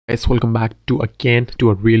Guys, welcome back to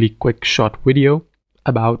a really quick short video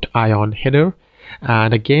about IonHeader.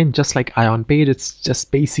 And again, just like IonPage, it's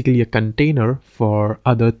just basically a container for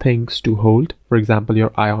other things to hold. For example,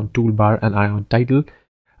 your Ion toolbar and Ion title.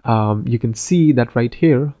 You can see that right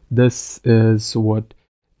here, this is what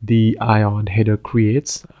the IonHeader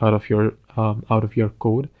creates out of your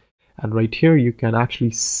code. And right here, you can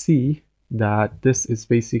actually see that this is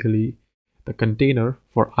basically the container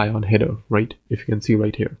for IonHeader, right? If you can see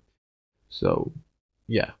right here. So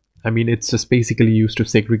yeah, I mean, it's just basically used to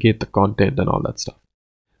segregate the content and all that stuff.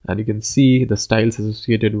 And you can see the styles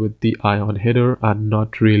associated with the IonHeader are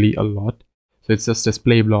not really a lot. So it's just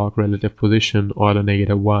display block, relative position, or a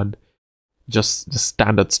 -1, just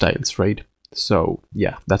standard styles, right? So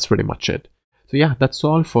yeah, that's pretty much it. So yeah, that's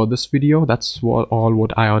all for this video. That's all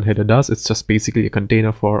what IonHeader does. It's just basically a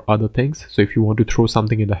container for other things. So if you want to throw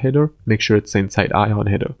something in the header, make sure it's inside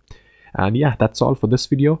IonHeader. And yeah, that's all for this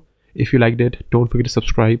video. If you liked it, don't forget to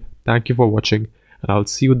subscribe. Thank you for watching, and I'll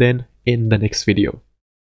see you then in the next video.